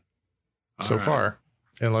 Again. so All right. far,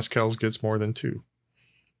 unless Kels gets more than 2.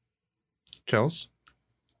 Kels?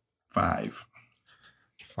 5.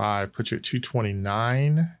 5 puts you at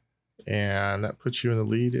 229, and that puts you in the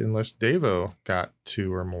lead unless Devo got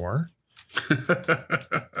 2 or more.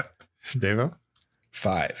 Devo?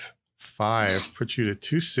 5. 5 puts you to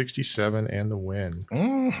 267 and the win.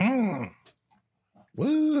 Mm-hmm.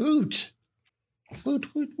 Woot.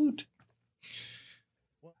 Woot, woot, woot.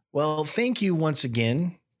 Well, thank you once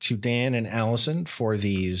again to Dan and Allison for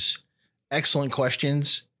these excellent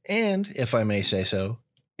questions and, if I may say so,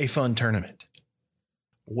 a fun tournament.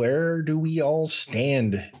 Where do we all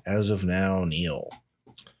stand as of now, Neil?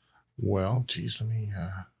 Well, geez, let me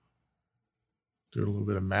do a little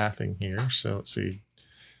bit of mathing here. So let's see.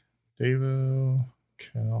 Devo,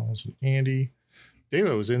 Kels, and Andy.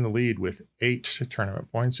 Devo is in the lead with 8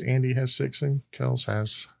 tournament points. Andy has 6 and Kels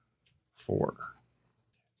has 4.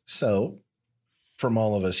 So, from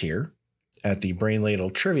all of us here at the Brain Ladle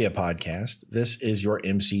Trivia Podcast, this is your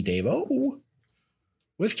MC Devo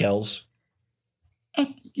with Kels.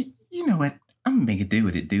 And you know what? I'm gonna make it do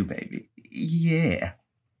what it do, baby. Yeah.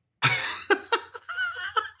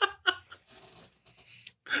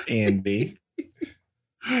 Andy.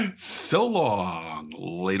 So long,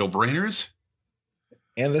 ladle brainers.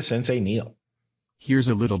 and the Sensei Neil. Here's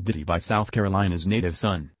a little ditty by South Carolina's native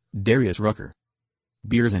son, Darius Rucker.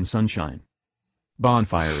 Beers and sunshine.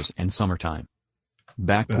 Bonfires and summertime.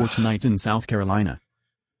 Back porch nights in South Carolina.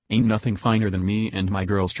 Ain't nothing finer than me and my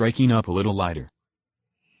girl striking up a little lighter.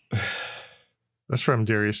 That's from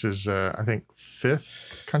Darius's, I think,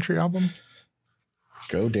 5th country album.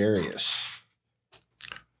 Go Darius.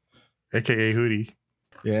 AKA Hootie.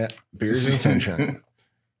 Yeah, beers and sunshine.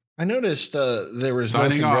 I noticed there was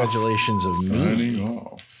Signing no off. congratulations of me. Signing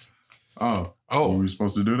off. Oh, were we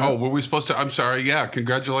supposed to do that? Oh, were we supposed to? I'm sorry. Yeah.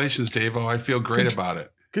 Congratulations, Davo. I feel great about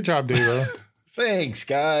it. Good job, Davo. Thanks,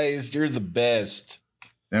 guys. You're the best.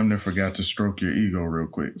 Damn near forgot to stroke your ego real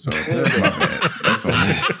quick. So that's my bad. That's on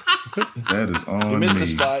me. That is on You missed me. a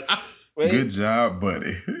spot. Wait. Good job,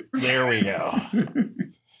 buddy. There we go.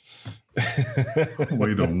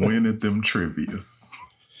 Way to win at them trivias.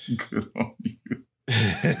 Good on you.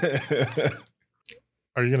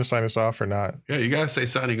 Are you going to sign us off or not? Yeah. You got to say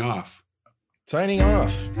signing off. Signing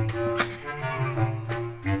off.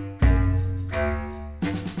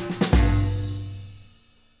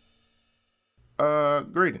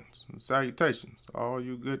 Greetings and salutations to all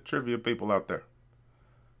you good trivia people out there.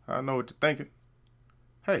 I know what you're thinking.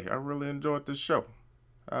 Hey, I really enjoyed this show.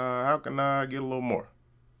 How can I get a little more?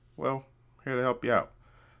 Well, here to help you out.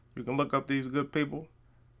 You can look up these good people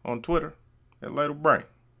on Twitter at Ladle Brain,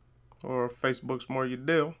 or if Facebook's more your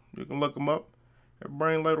deal, you can look them up at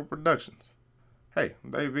Brain Ladle Productions. Hey,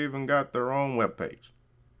 they've even got their own webpage.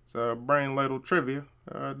 It's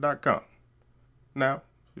brainladletrivia.com. Now, if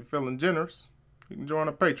you're feeling generous, you can join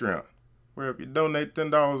a Patreon, where if you donate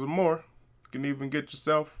 $10 or more, you can even get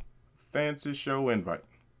yourself a fancy show invite.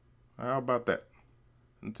 How about that?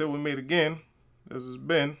 Until we meet again, this has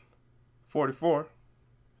been 44,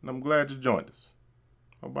 and I'm glad you joined us.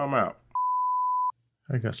 Hope I'm out.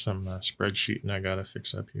 I got some spreadsheet and I got to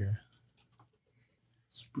fix up here.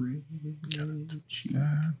 Spreadsheet.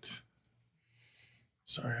 That.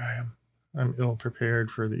 Sorry, I'm ill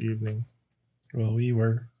prepared for the evening. Well, we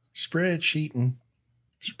were spreadsheeting.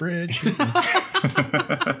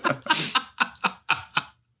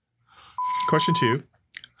 Question 2.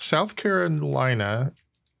 South Carolina.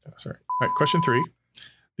 Sorry. All right, question 3.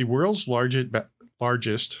 The world's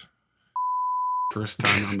largest. First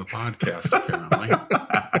time on the podcast, apparently.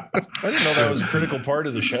 I didn't know that was a critical part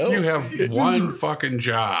of the show. You have one fucking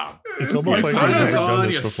job. It's You almost like sign we've us never done on,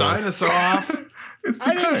 this you before. sign us off. It's the I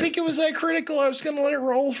didn't cut. think it was that critical. I was going to let it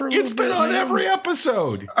roll for a little It's bit. been on man. every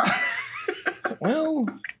episode. Well,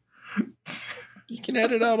 you can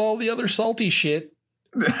edit out all the other salty shit.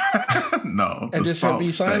 No, And the just have salt me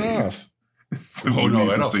sign stays. Oh, no, We need the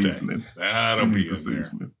that'll stay. seasoning. That'll We be need in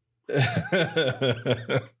the there.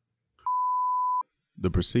 seasoning. The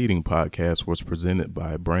preceding podcast was presented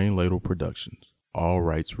by Brain Ladle Productions. All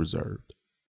rights reserved.